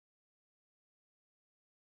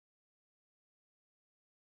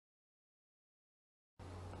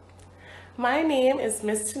My name is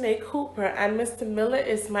Ms. Tenae Cooper and Mr. Miller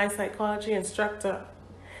is my psychology instructor.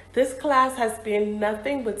 This class has been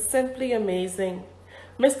nothing but simply amazing.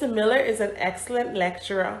 Mr. Miller is an excellent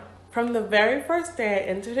lecturer. From the very first day I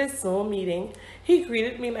entered his Zoom meeting, he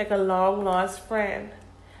greeted me like a long-lost friend.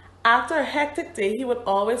 After a hectic day, he would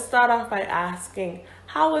always start off by asking,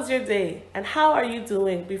 "How was your day?" and "How are you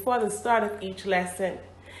doing?" before the start of each lesson.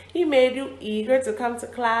 He made you eager to come to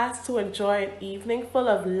class to enjoy an evening full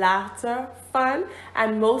of laughter, fun,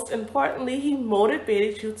 and most importantly, he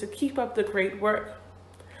motivated you to keep up the great work.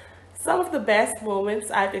 Some of the best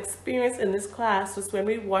moments I've experienced in this class was when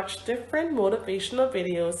we watched different motivational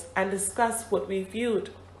videos and discussed what we viewed.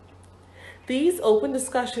 These open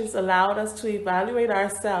discussions allowed us to evaluate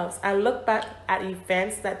ourselves and look back at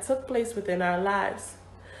events that took place within our lives.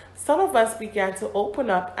 Some of us began to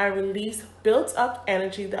open up and release built-up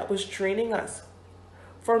energy that was draining us.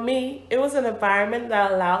 For me, it was an environment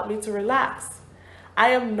that allowed me to relax. I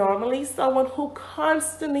am normally someone who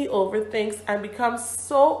constantly overthinks and becomes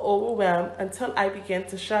so overwhelmed until I begin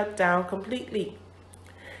to shut down completely.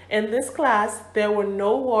 In this class, there were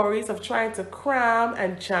no worries of trying to cram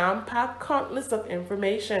and jam-pack countless of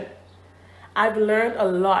information. I've learned a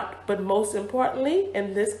lot, but most importantly,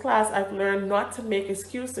 in this class, I've learned not to make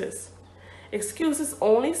excuses. Excuses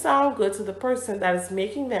only sound good to the person that is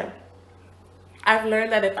making them. I've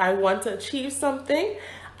learned that if I want to achieve something,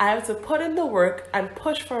 I have to put in the work and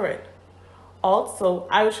push for it. Also,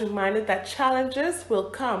 I was reminded that challenges will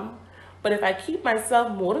come, but if I keep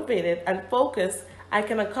myself motivated and focused, I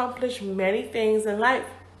can accomplish many things in life.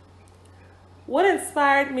 What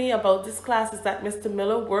inspired me about this class is that Mr.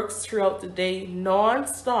 Miller works throughout the day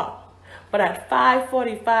non-stop, but at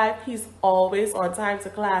 5:45, he's always on time to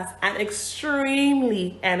class and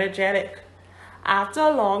extremely energetic. After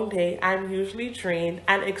a long day, I'm usually drained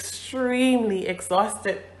and extremely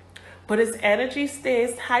exhausted, but his energy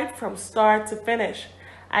stays hyped from start to finish.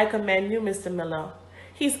 I commend you, Mr. Miller.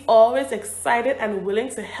 He's always excited and willing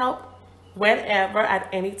to help whenever, at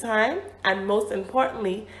any time, and most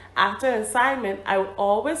importantly, after an assignment, I would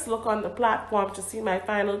always look on the platform to see my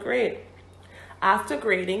final grade. After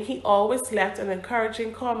grading, he always left an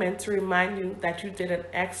encouraging comment to remind you that you did an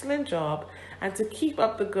excellent job and to keep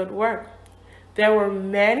up the good work. There were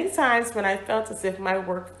many times when I felt as if my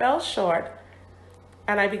work fell short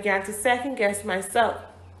and I began to second guess myself.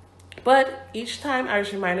 But each time I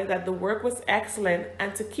was reminded that the work was excellent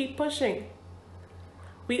and to keep pushing.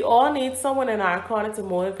 We all need someone in our corner to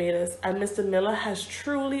motivate us, and Mr. Miller has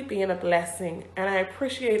truly been a blessing, and I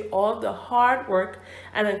appreciate all the hard work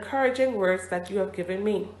and encouraging words that you have given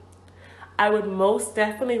me. I would most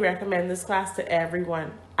definitely recommend this class to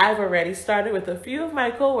everyone. I've already started with a few of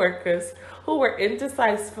my coworkers who were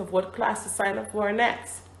indecisive of what class to sign up for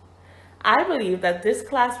next. I believe that this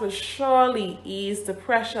class will surely ease the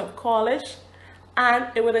pressure of college, and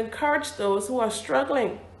it would encourage those who are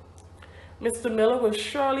struggling. Mr. Miller will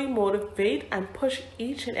surely motivate and push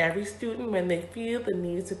each and every student when they feel the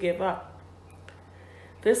need to give up.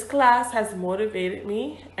 This class has motivated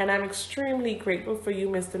me, and I'm extremely grateful for you,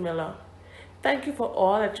 Mr. Miller. Thank you for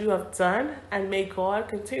all that you have done, and may God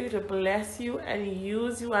continue to bless you and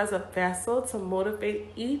use you as a vessel to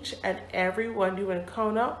motivate each and every one you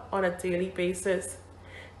encounter on a daily basis.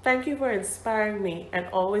 Thank you for inspiring me and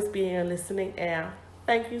always being a listening ear.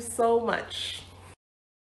 Thank you so much.